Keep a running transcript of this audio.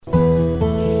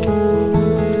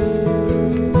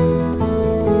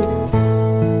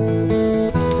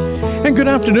Good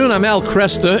afternoon. I'm Al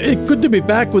Cresta. Good to be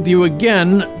back with you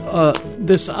again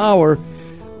this hour.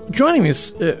 Joining us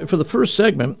for the first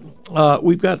segment,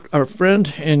 we've got our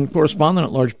friend and correspondent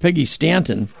at large, Peggy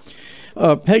Stanton.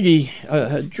 Peggy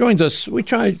joins us. We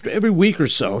try every week or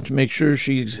so to make sure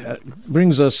she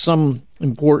brings us some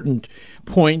important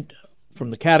point from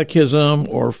the catechism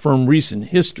or from recent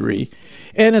history.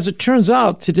 And as it turns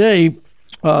out, today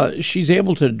she's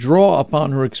able to draw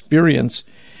upon her experience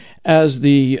as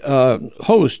the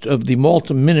host of the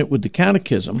Malta Minute with the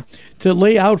Catechism to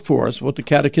lay out for us what the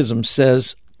Catechism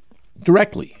says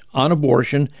directly on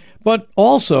abortion, but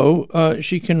also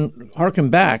she can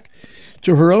hearken back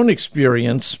to her own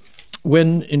experience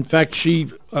when, in fact,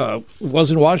 she was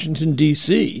in Washington,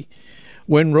 D.C.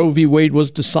 when Roe v. Wade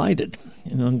was decided.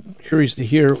 And I'm curious to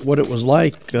hear what it was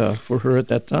like for her at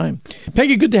that time.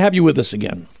 Peggy, good to have you with us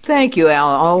again. Thank you, Al.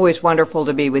 Always wonderful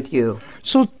to be with you.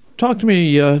 So talk to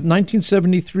me,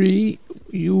 1973,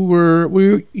 you were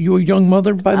a young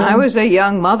mother by then? I was a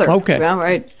young mother. Okay. Well,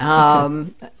 right.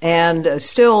 And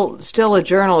still a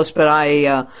journalist, but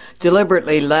I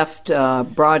deliberately left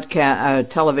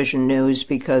broadcast television news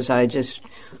because I just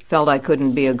felt I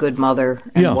couldn't be a good mother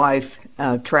and wife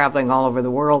traveling all over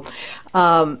the world.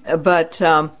 And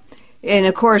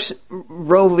of course,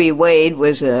 Roe v. Wade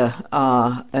was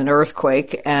an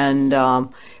earthquake,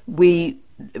 and we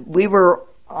were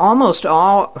almost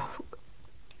all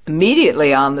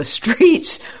immediately on the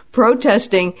streets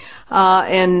protesting.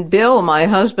 And Bill, my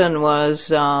husband,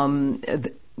 was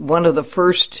one of the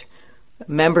first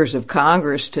members of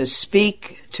Congress to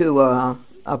speak to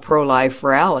a pro-life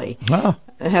rally. Wow.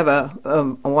 I have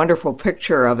a wonderful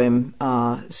picture of him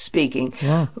speaking.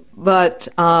 Wow. But,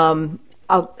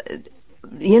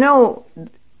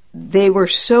 they were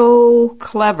so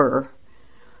clever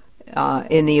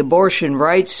in the abortion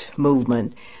rights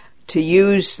movement to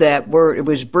use that word. It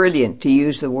was brilliant to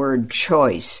use the word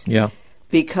choice. Yeah.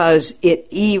 Because it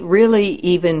really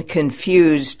even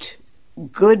confused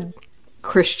good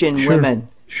Christian women.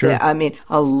 Sure. I mean,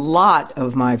 a lot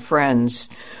of my friends,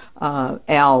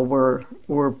 Al, were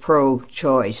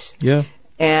pro-choice. Yeah.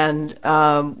 And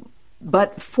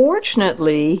but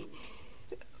fortunately,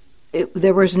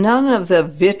 there was none of the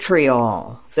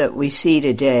vitriol that we see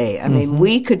today. I mean,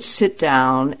 we could sit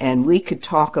down and we could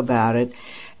talk about it,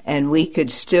 and we could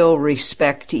still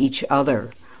respect each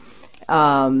other.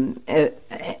 I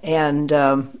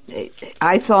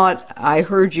thought, I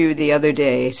heard you the other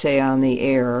day say on the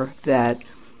air that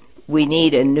we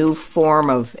need a new form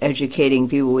of educating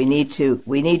people. We need to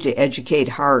educate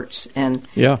hearts, and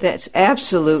that's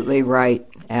absolutely right,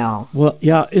 Al. Well,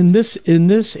 yeah. In this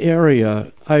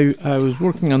area, I was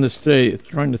working on this today,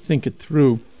 trying to think it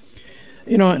through.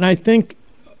 And I think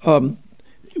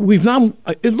we've now.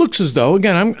 It looks as though,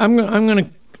 again, I'm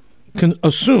going to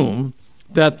assume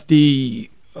that the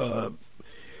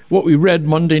what we read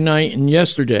Monday night and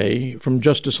yesterday from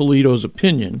Justice Alito's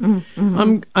opinion,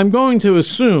 I'm going to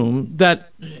assume that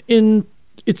in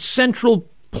its central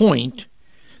point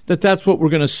that's what we're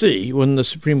going to see when the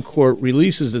Supreme Court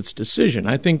releases its decision.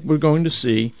 I think we're going to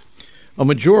see a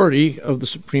majority of the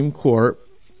Supreme Court.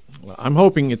 I'm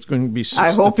hoping it's going to be 6-3.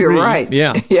 I hope you're right.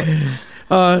 Yeah.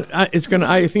 It's going to.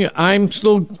 I think I'm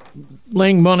still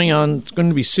laying money on it's going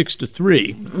to be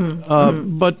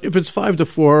 6-3. But if it's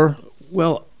 5-4,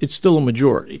 well, it's still a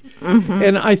majority.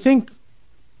 And I think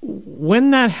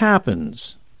when that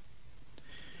happens,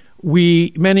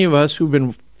 many of us who've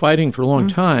been fighting for a long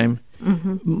time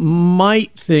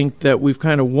might think that we've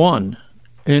kind of won.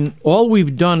 And all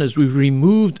we've done is we've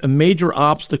removed a major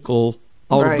obstacle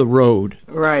out of the road.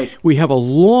 Right. We have a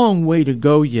long way to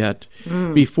go yet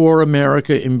before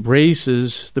America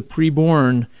embraces the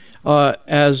preborn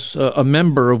as a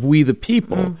member of We the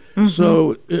People.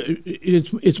 So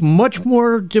it's much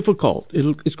more difficult.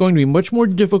 It's going to be much more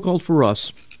difficult for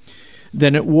us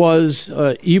than it was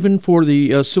even for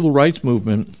the civil rights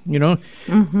movement.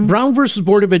 Brown versus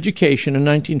Board of Education in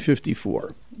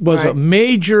 1954 was a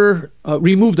major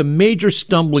removed a major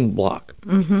stumbling block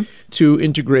to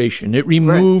integration. It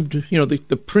removed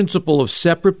the principle of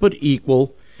separate but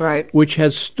equal, which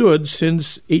has stood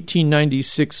since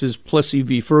 1896's Plessy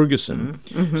v. Ferguson.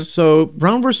 So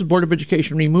Brown versus Board of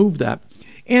Education removed that.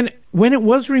 And when it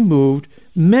was removed,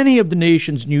 many of the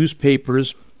nation's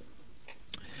newspapers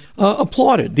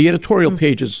applauded. The editorial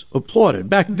pages applauded.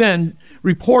 Back then,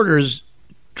 reporters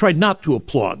tried not to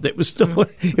applaud. It was still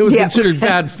considered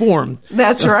bad form.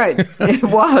 That's right. It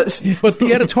was. But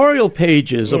the editorial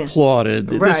pages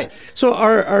applauded. Right. So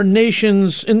our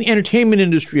nations in the entertainment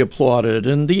industry applauded,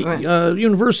 and the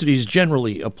universities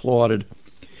generally applauded.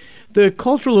 The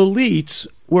cultural elites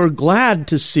we're glad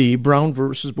to see Brown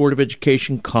versus Board of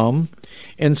Education come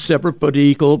and separate but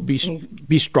equal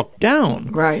be struck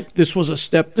down. Right. This was a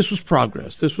step. This was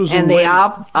progress. This was and the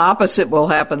opposite will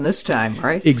happen this time,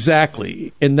 right?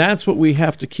 Exactly. And that's what we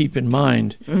have to keep in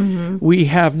mind. Mm-hmm. We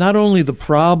have not only the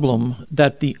problem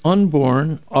that the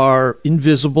unborn are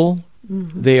invisible,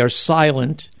 they are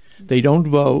silent, they don't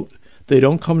vote, they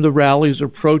don't come to rallies or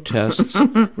protests,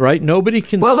 right? Nobody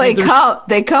can. Well, they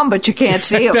come, but you can't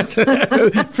see them.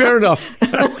 Fair enough.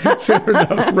 Fair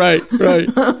enough. Right.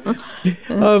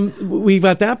 We've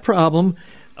got that problem,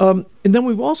 and then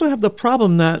we also have the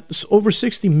problem that over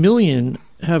 60 million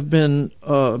have been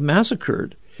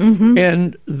massacred,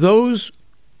 and the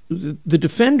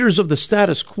defenders of the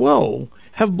status quo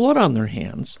have blood on their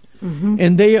hands,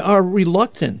 and they are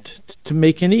reluctant to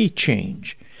make any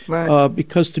change. Right.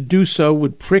 Because to do so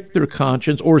would prick their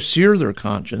conscience or sear their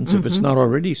conscience if it's not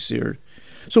already seared.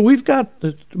 So we've got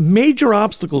major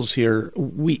obstacles here.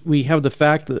 We have the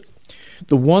fact that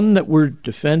the one that we're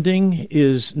defending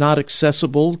is not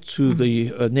accessible to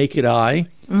the naked eye.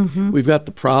 We've got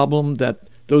the problem that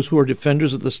those who are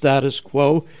defenders of the status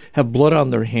quo have blood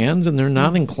on their hands, and they're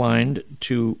not inclined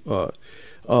to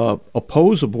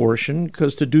oppose abortion,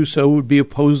 because to do so would be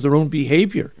oppose their own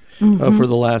behavior. For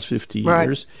the last 50 years.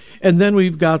 Right. And then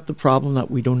we've got the problem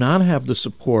that we do not have the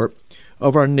support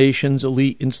of our nation's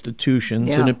elite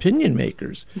institutions and opinion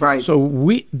makers. Right. So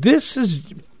this is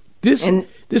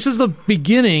the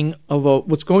beginning of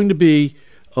what's going to be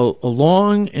a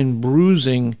long and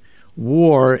bruising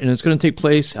war, and it's going to take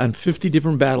place on 50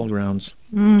 different battlegrounds.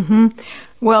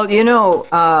 Well,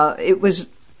 it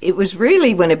was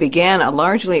really, when it began,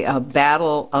 largely a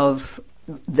battle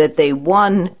that they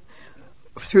won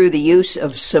through the use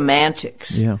of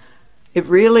semantics. Yeah. It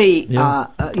really,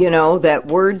 that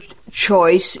word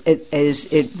choice,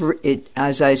 it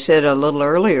as I said a little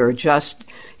earlier, just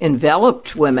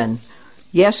enveloped women.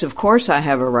 Yes, of course I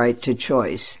have a right to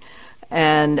choice.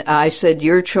 And I said,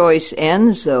 your choice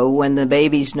ends, though, when the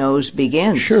baby's nose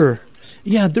begins. Sure.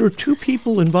 Yeah, there are two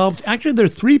people involved. Actually, there are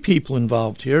three people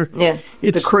involved here. Yeah,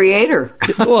 the creator.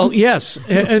 Well, yes,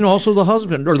 and also the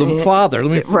husband or the father.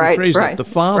 Let me rephrase that. The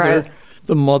father,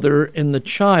 the mother, and the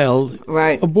child.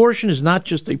 Right. Abortion is not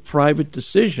just a private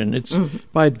decision. It's,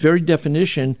 by very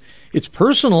definition, it's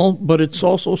personal, but it's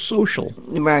also social.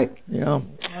 Right. Yeah.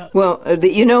 Well,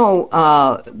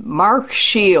 Mark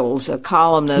Shields, a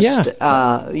columnist,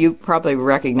 you probably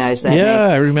recognize that name. Yeah,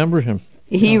 I remember him.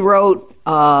 He wrote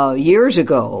years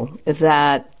ago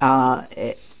that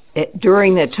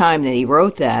during the time that he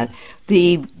wrote that,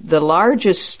 the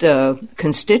largest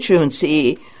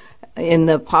constituency in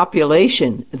the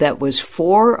population that was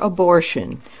for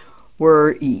abortion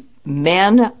were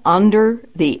men under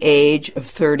the age of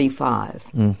 35.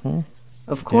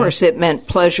 Of course, it meant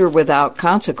pleasure without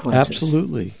consequences.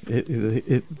 Absolutely.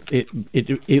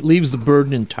 It leaves the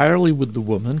burden entirely with the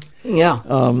woman. Yeah.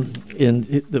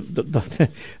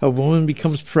 A woman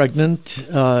becomes pregnant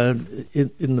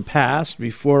in the past,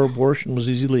 before abortion was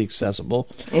easily accessible.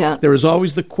 Yeah. There is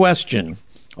always the question,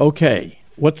 okay,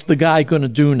 what's the guy going to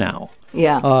do now?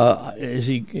 Yeah. Is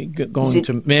he going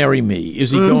to marry me?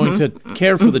 Is he going to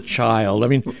care for the child? I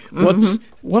mean,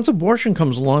 once abortion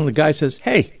comes along, the guy says,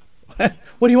 hey,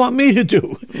 what do you want me to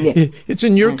do? Yeah. It's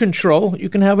in your control. You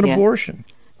can have an abortion.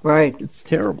 Right. It's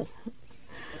terrible.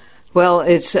 Well,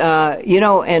 it's,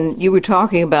 and you were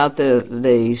talking about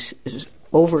the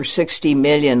over 60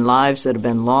 million lives that have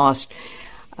been lost.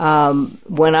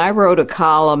 When I wrote a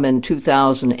column in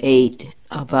 2008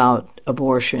 about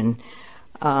abortion,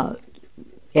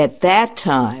 at that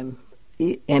time,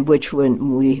 and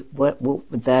what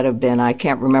would that have been? I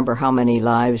can't remember how many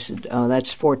lives.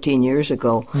 That's 14 years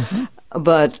ago.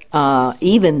 But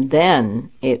even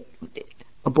then,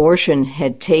 abortion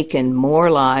had taken more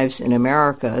lives in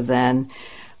America than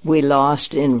we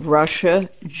lost in Russia,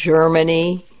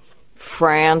 Germany,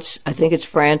 France. I think it's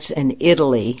France and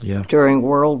Italy during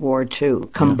World War II.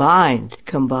 Combined.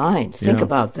 Think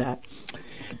about that.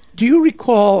 Do you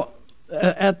recall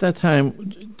at that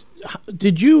time?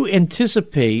 Did you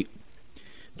anticipate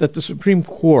that the Supreme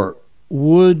Court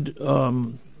would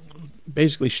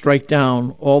basically strike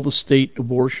down all the state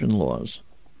abortion laws?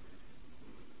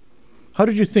 How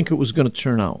did you think it was going to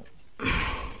turn out?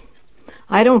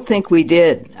 I don't think we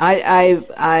did. I'm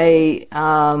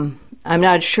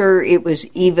not sure it was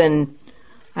even.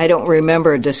 I don't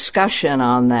remember a discussion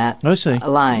on that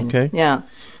line. Okay. Yeah.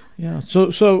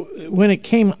 So when it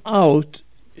came out,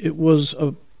 it was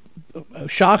a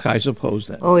shock, I suppose.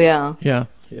 Then. Oh yeah. Yeah.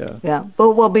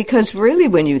 Well, because really,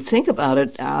 when you think about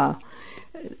it,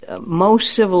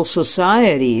 most civil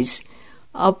societies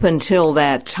up until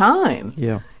that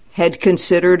time, had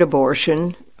considered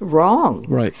abortion wrong.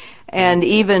 Right. And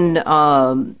even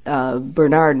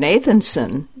Bernard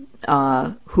Nathanson,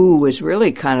 who was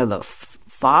really kind of the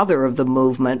father of the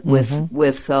movement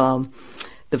with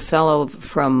the fellow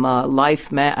from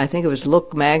Life, I think it was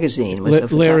Look magazine.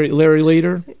 Was Larry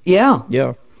Leader? Yeah.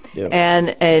 Yeah.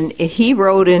 And he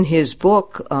wrote in his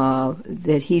book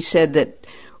that he said that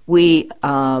we,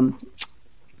 how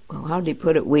did he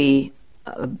put it? We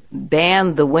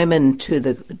banned the women to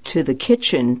the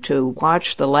kitchen to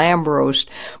watch the lamb roast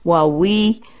while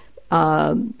we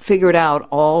figured out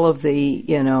all of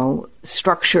the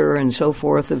structure and so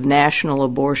forth of National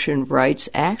Abortion Rights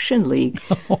Action League.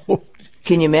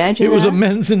 Can you imagine? It was a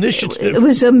men's initiative. It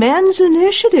was a men's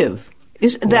initiative.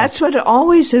 That's what it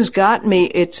always has got me.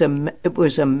 It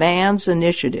was a man's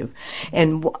initiative,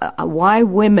 and why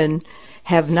women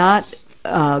have not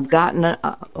gotten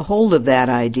a hold of that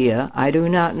idea, I do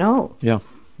not know. Yeah.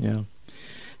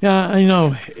 I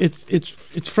know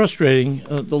it's frustrating.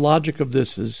 The logic of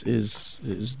this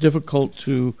is difficult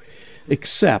to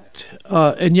accept,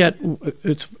 and yet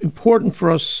it's important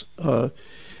for us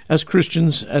as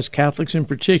Christians, as Catholics in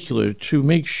particular, to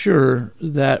make sure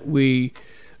that we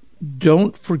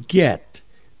don't forget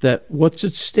that what's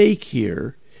at stake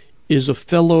here is a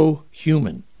fellow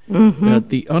human. That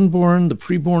the unborn, the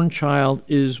preborn child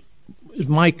is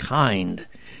my kind.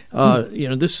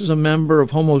 This is a member of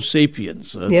Homo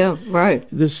sapiens. Right.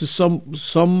 This is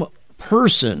some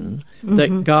person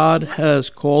that God has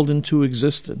called into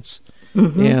existence,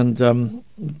 and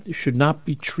should not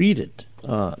be treated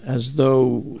as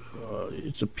though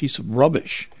it's a piece of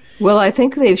rubbish. Well, I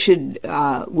think we should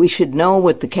know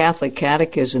what the Catholic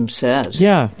Catechism says.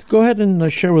 Yeah, go ahead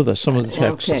and share with us some of the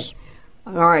texts. Okay.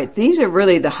 All right. These are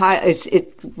really the high.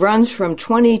 It runs from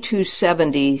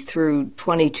 2270 through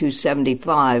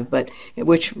 2275,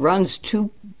 which runs two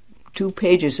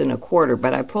pages and a quarter.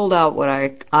 But I pulled out what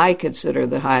I consider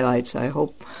the highlights. I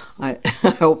hope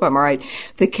I'm right.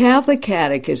 The Catholic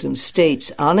Catechism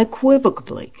states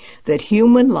unequivocally that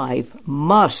human life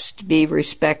must be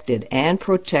respected and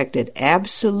protected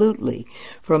absolutely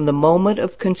from the moment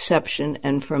of conception,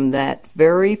 and from that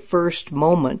very first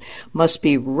moment must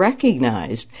be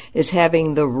recognized as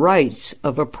having the rights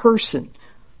of a person,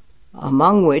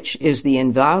 among which is the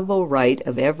inviolable right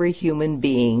of every human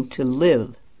being to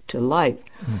live, to life.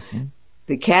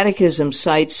 The Catechism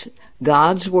cites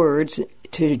God's words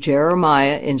to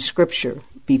Jeremiah in Scripture.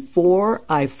 Before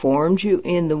I formed you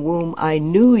in the womb, I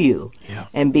knew you.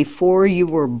 And before you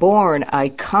were born, I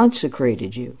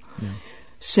consecrated you.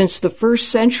 Since the first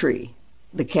century,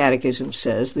 the Catechism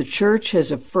says, the Church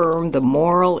has affirmed the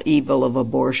moral evil of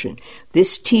abortion.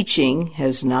 This teaching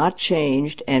has not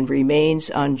changed and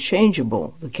remains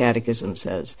unchangeable, the Catechism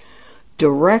says.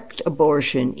 Direct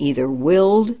abortion, either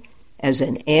willed as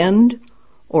an end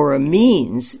or a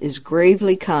means, is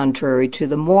gravely contrary to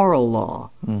the moral law.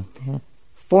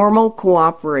 Formal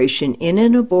cooperation in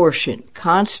an abortion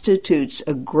constitutes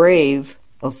a grave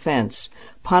offense,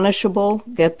 punishable,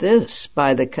 get this,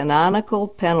 by the canonical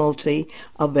penalty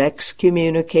of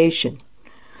excommunication.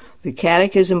 The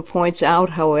Catechism points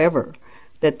out, however,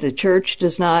 that the Church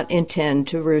does not intend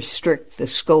to restrict the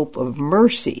scope of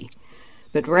mercy,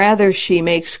 but rather she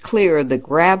makes clear the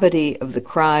gravity of the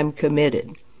crime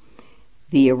committed,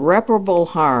 the irreparable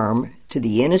harm to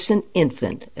the innocent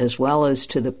infant as well as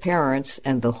to the parents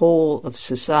and the whole of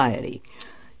society,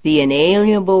 the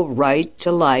inalienable right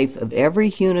to life of every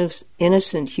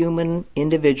innocent human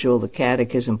individual, the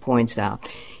Catechism points out,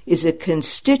 is a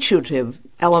constitutive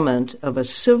element of a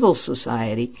civil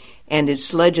society and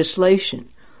its legislation.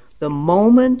 The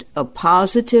moment a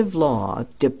positive law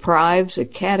deprives a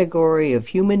category of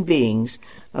human beings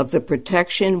of the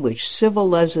protection which civil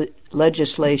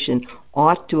legislation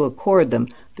ought to accord them,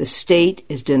 the state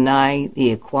is denying the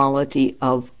equality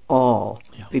of all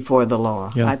before the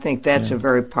law. I think that's a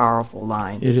very powerful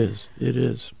line. It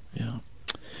is. Yeah.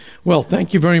 Well,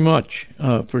 thank you very much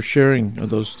for sharing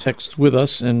those texts with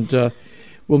us, and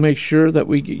we'll make sure that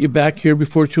we get you back here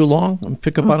before too long and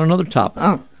pick up on another topic.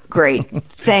 Oh, great.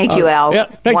 Thank you, Al.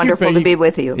 Wonderful to be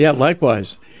with you. Yeah,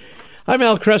 likewise. I'm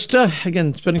Al Cresta,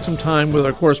 again, spending some time with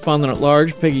our correspondent at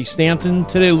large, Peggy Stanton,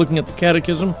 today looking at the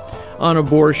Catechism on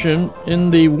abortion in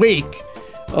the wake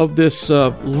of this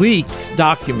leaked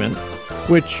document,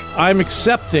 which I'm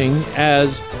accepting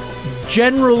as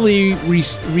generally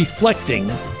reflecting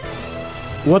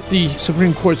what the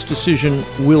Supreme Court's decision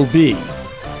will be.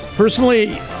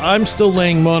 Personally, I'm still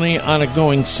laying money on it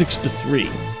going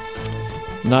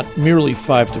 6-3, not merely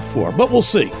 5-4, but we'll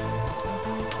see.